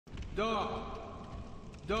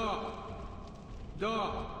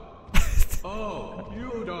Oh,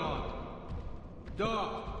 you don't.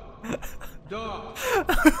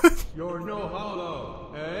 You're no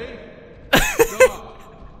hollow, eh?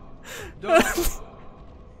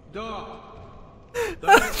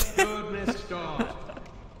 That's goodness,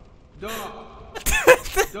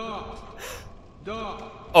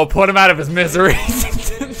 Oh, put him out of his misery.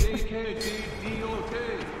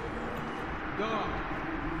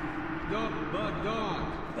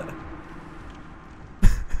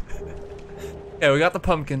 Yeah, we got the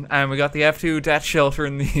pumpkin, and we got the F2 Death Shelter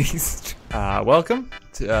in the east. Welcome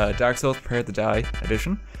to Dark Souls Prepare to Die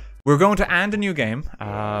edition. We're going to end a new game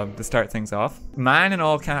to start things off. Man in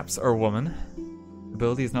all caps or woman.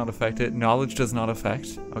 Ability is not affected. Knowledge does not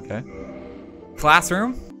affect. Okay.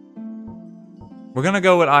 Classroom. We're gonna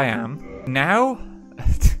go with I am. Now.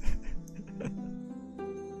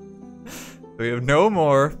 We have no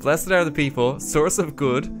more. Blessed are the people. Source of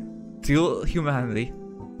good. Dual humanity.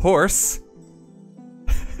 Horse.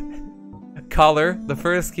 Collar, the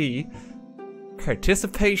first key.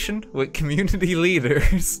 Participation with community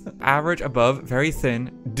leaders. Average, above, very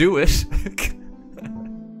thin. Do it.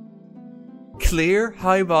 Clear,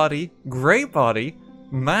 high body, great body,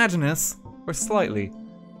 madness, or slightly.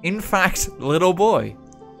 In fact, little boy.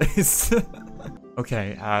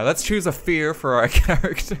 Okay, let's choose a fear for our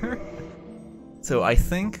character. So I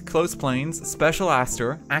think Close Plains, Special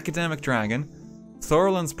Aster, Academic Dragon,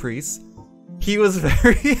 Thorland's Priest. He was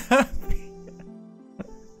very happy.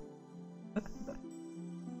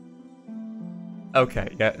 Okay,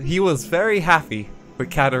 yeah, he was very happy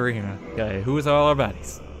with Katarina. Okay, who is all our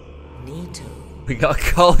baddies? Nito. We got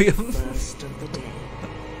Collium. First of the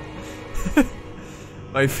day.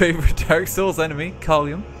 My favorite Dark Souls enemy,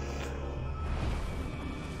 Collium.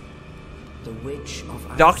 The Witch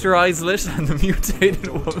of Dr. Islet and the mutated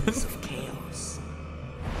woman. Of chaos.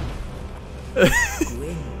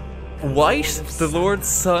 White, the Lord's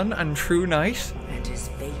Son and True Knight. And his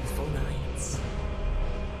faithful knights.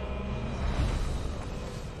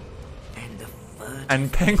 And the furtive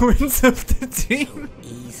And penguins of the team. so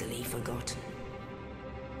easily forgotten.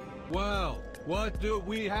 Well, what do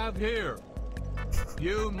we have here?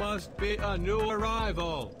 You must be a new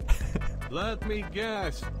arrival. Let me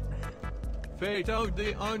guess. Fate of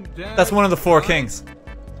the undead. That's one of the four kings.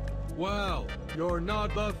 Well, you're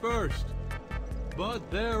not the first. But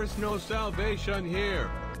there is no salvation here.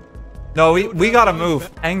 No, we gotta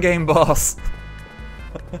move. Endgame boss.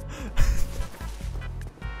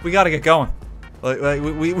 We gotta get going. Like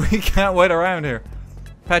we can't wait around here.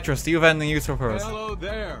 Petrus, do you have anything useful for us? Hello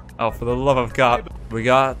there. Oh, for the love of God. We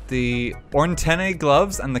got the Orntene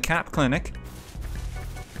gloves and the Cap Clinic.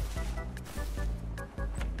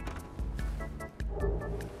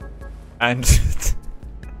 And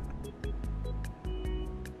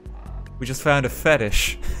we just found a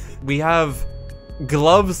fetish. We have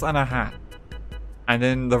gloves and a hat. And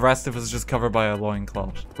then the rest of us is just covered by a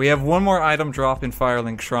loincloth. We have one more item drop in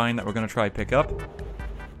Firelink Shrine that we're gonna try pick up.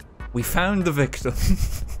 We found the victim.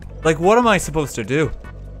 Like, what am I supposed to do?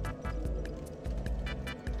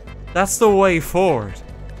 That's the way forward.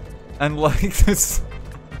 And like, there's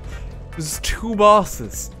two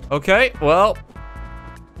bosses. Okay, well.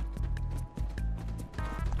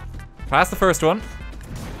 Pass the first one.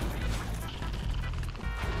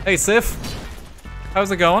 Hey, Sif.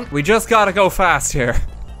 How's it going? We just gotta go fast here.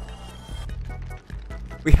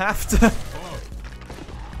 We have to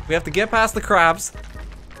get past the crabs.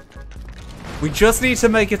 We just need to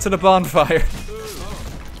make it to the bonfire.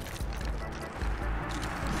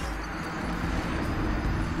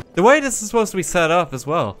 The way this is supposed to be set up as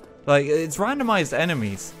well. Like, it's randomized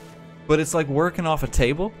enemies, but it's like working off a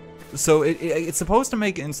table. So it's supposed to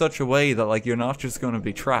make it in such a way that like you're not just going to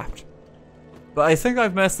be trapped. But I think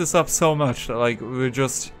I've messed this up so much that like we're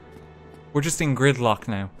just in gridlock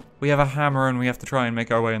now. We have a hammer and we have to try and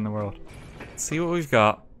make our way in the world. Let's see what we've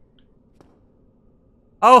got.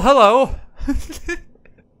 Oh, hello.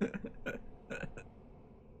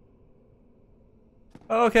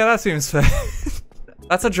 Okay, that seems fair.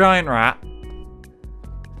 That's a giant rat.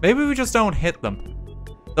 Maybe we just don't hit them.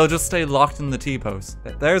 They'll just stay locked in the T-pose.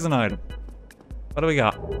 There's an item. What do we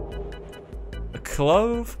got? A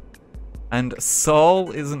clove. And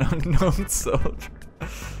Saul is an unknown soldier.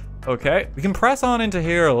 Okay, we can press on into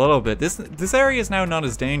here a little bit. This area is now not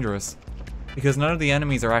as dangerous because none of the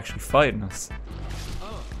enemies are actually fighting us.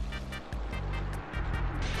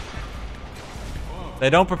 They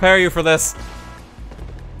don't prepare you for this.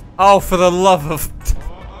 Oh, for the love of...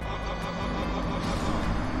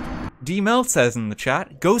 D-Melt says in the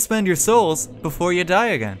chat, go spend your souls before you die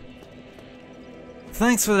again.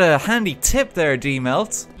 Thanks for the handy tip there,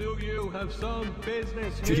 D-Melt. Do you have some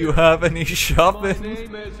business here? Do you have any My shopping?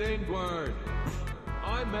 name is Ingward.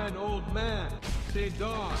 I'm an old man. Say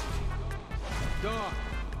dog. Dog.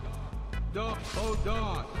 Dog. Oh,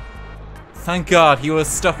 dog. Thank God, he was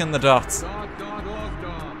stuck in the dots. Dog, dog, oh,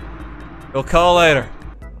 dog. We'll call later.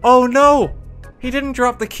 Oh no! He didn't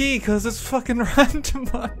drop the key because it's fucking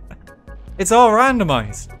randomized. It's all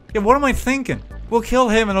randomized. Yeah, what am I thinking? We'll kill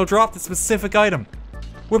him and he'll drop the specific item.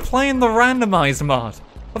 We're playing the randomized mod.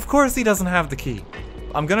 Of course he doesn't have the key.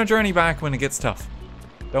 I'm gonna journey back when it gets tough.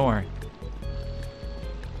 Don't worry.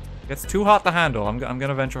 It's too hot to handle. I'm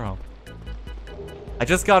gonna venture home. I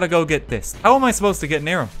just gotta go get this. How am I supposed to get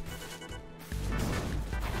near him?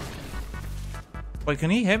 Wait, can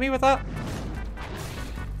he hit me with that?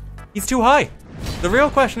 He's too high. The real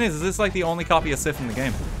question is this like the only copy of Sif in the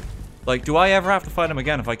game? Like, do I ever have to fight him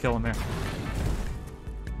again if I kill him here?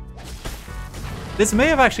 This may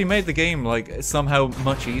have actually made the game, like, somehow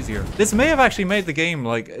much easier. This may have actually made the game,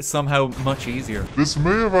 like, somehow much easier. This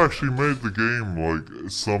may have actually made the game,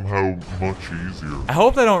 like, somehow much easier. I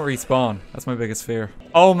hope they don't respawn. That's my biggest fear.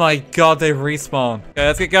 Oh my god, they respawn. Okay,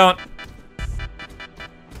 let's get going.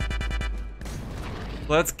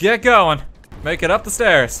 Let's get going. Make it up the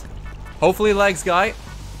stairs. Hopefully legs guy.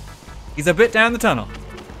 He's a bit down the tunnel.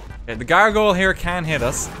 Okay, the gargoyle here can hit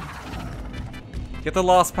us. Get the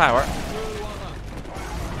lost power.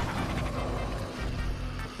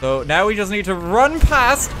 So now we just need to run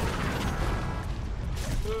past.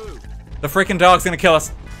 The freaking dog's gonna kill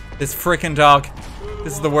us. This freaking dog.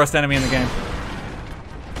 This is the worst enemy in the game.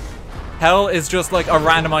 Hell is just like a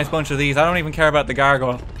randomized bunch of these. I don't even care about the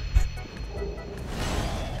gargoyle.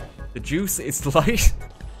 The juice is light.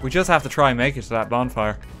 We just have to try and make it to that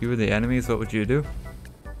bonfire. You were the enemies, what would you do?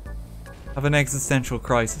 Have an existential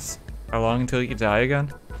crisis. How long until you die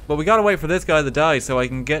again? But we gotta wait for this guy to die so I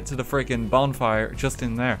can get to the freaking bonfire just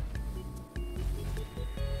in there.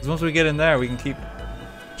 Because once we get in there, we can keep...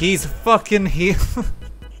 He's fucking here.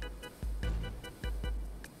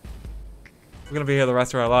 We're gonna be here the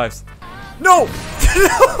rest of our lives. No!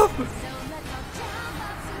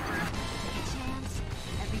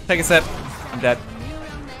 Take a sip. I'm dead.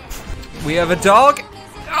 We have a dog.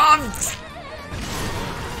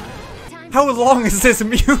 How long is this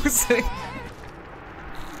music?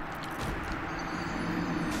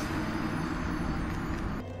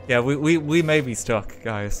 Yeah, we may be stuck,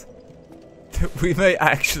 guys. We may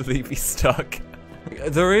actually be stuck.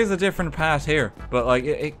 There is a different path here, but like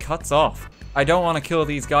it cuts off. I don't want to kill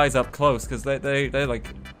these guys up close because they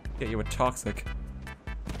like get you with toxic.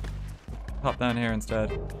 Hop down here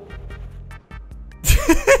instead.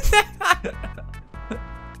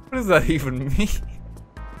 What does that even mean?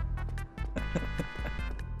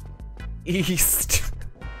 East.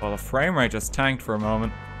 Well, the frame rate just tanked for a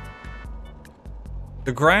moment.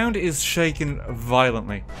 The ground is shaking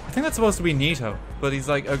violently. I think that's supposed to be Nito, but he's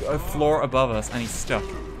like a floor above us and he's stuck.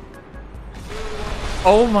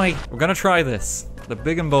 Oh my... We're gonna try this. The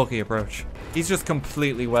big and bulky approach. He's just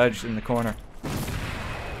completely wedged in the corner.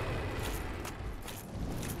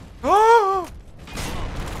 Oh!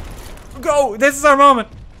 Go! This is our moment!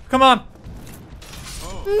 Come on!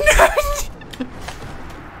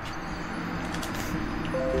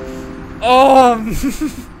 Oh!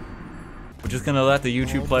 We're just gonna let the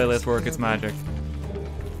YouTube playlist work its magic.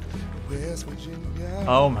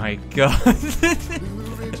 Oh my god.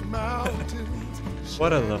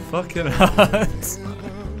 What are the fucking odds?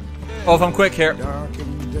 Oh, if I'm quick here.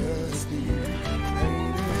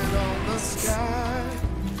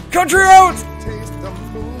 Country roads!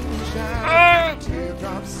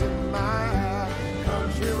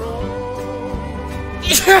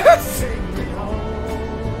 Yes!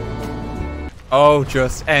 Oh,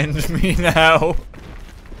 just end me now.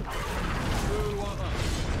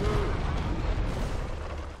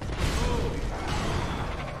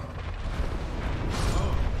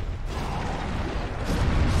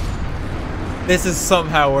 This is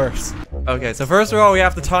somehow worse. Okay, so first of all, we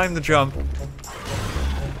have to time the jump.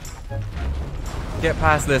 Get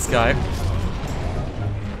past this guy.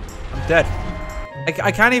 I'm dead.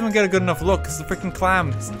 I can't even get a good enough look because the freaking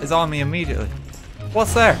clam is on me immediately.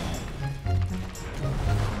 What's there?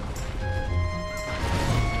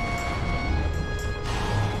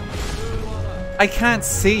 I can't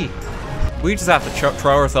see. We just have to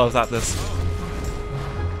throw ourselves at this.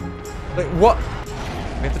 Like, what?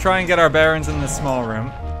 We have to try and get our bearings in this small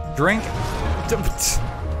room. Drink.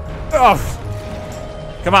 Oh.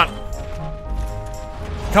 Come on.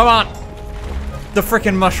 Come on. The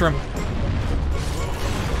freaking mushroom.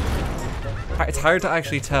 It's hard to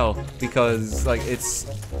actually tell because, like, it's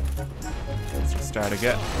just started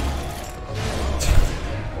yet.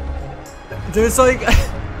 There's like...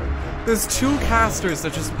 There's 2 casters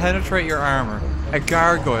that just penetrate your armor. A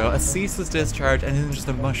gargoyle, a ceaseless discharge, and then just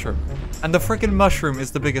a mushroom. And the freaking mushroom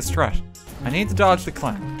is the biggest threat. I need to dodge the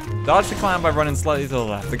clam. Dodge the clam by running slightly to the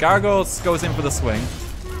left. The gargoyle goes in for the swing.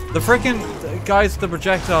 The freaking guys with the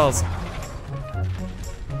projectiles.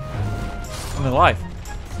 And the life.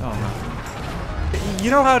 Oh no. You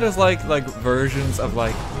know how there's like versions of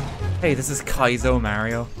like, hey, this is Kaizo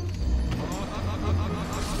Mario?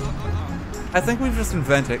 I think we've just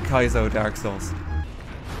invented Kaizo Dark Souls.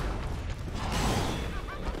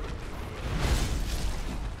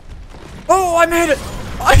 Oh, I made it!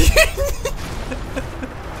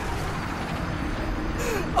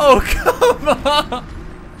 Oh, come on!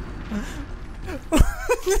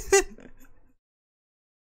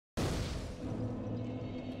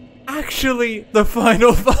 Actually, the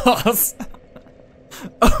final boss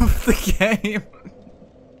of the game.